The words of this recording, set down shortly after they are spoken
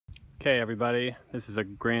Okay everybody, this is a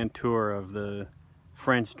grand tour of the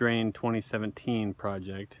French Drain 2017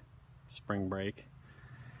 project, Spring Break.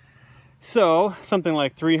 So, something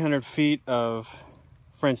like 300 feet of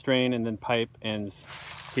French drain and then pipe ends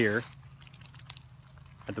here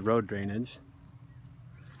at the road drainage.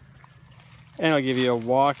 And I'll give you a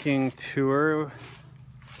walking tour.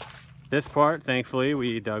 This part, thankfully,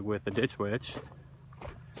 we dug with a ditch witch.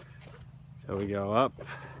 So we go up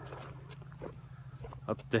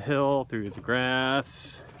the hill, through the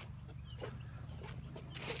grass.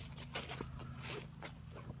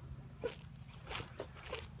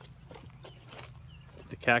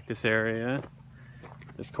 The cactus area.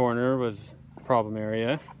 This corner was a problem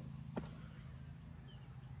area.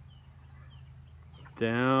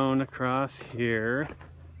 Down across here.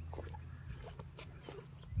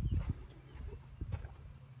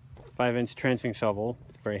 5-inch trenching shovel,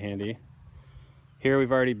 it's very handy. Here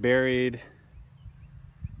we've already buried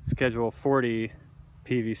Schedule 40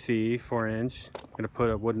 PVC 4-inch. I'm going to put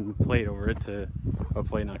a wooden plate over it to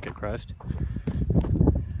hopefully not get crushed.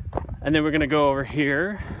 And then we're going to go over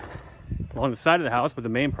here along the side of the house, but the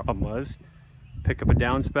main problem was pick up a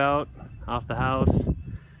downspout off the house.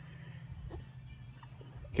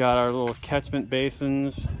 Got our little catchment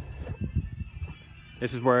basins.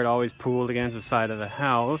 This is where it always pooled against the side of the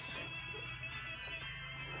house.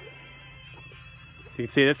 So you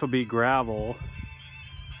can see this will be gravel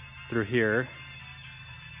through here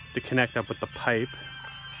to connect up with the pipe.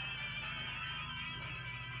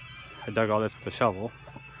 I dug all this with a shovel.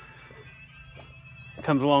 It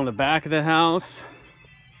comes along the back of the house.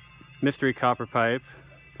 Mystery copper pipe.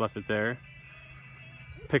 Just left it there.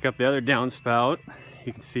 Pick up the other downspout.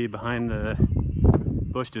 You can see behind the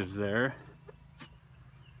bushes there.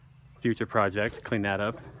 Future project, clean that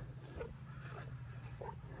up.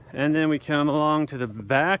 And then we come along to the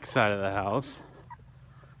back side of the house.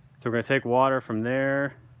 So we're going to take water from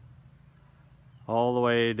there all the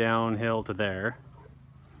way downhill to there.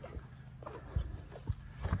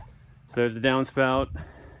 So there's the downspout,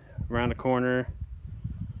 around the corner,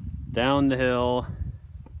 down the hill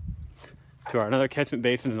to our another catchment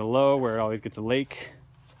basin in the low where it always gets a lake.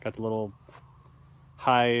 Got the little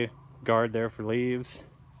high guard there for leaves.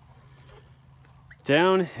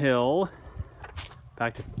 Downhill,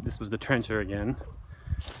 back to, this was the trencher again.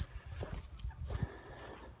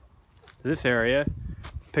 This area,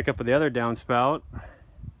 pick up the other downspout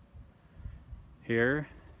here.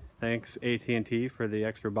 Thanks AT&T for the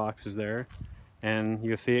extra boxes there. And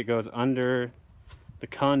you'll see it goes under the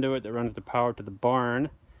conduit that runs the power to the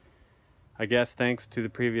barn. I guess thanks to the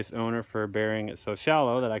previous owner for burying it so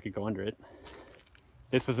shallow that I could go under it.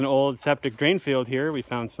 This was an old septic drain field here. We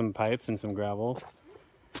found some pipes and some gravel.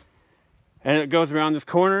 And it goes around this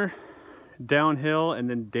corner, downhill, and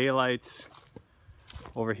then daylights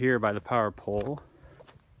over here by the power pole.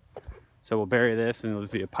 So we'll bury this and there'll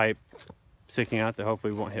just be a pipe sticking out that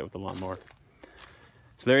hopefully we won't hit with the lawnmower.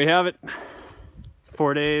 So there you have it.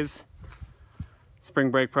 4 days,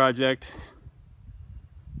 spring break project.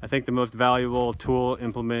 I think the most valuable tool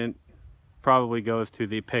implement probably goes to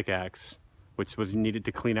the pickaxe, which was needed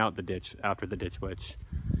to clean out the ditch after the ditch witch.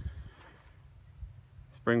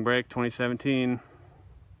 Spring break 2017.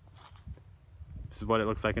 This is what it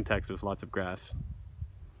looks like in Texas, lots of grass.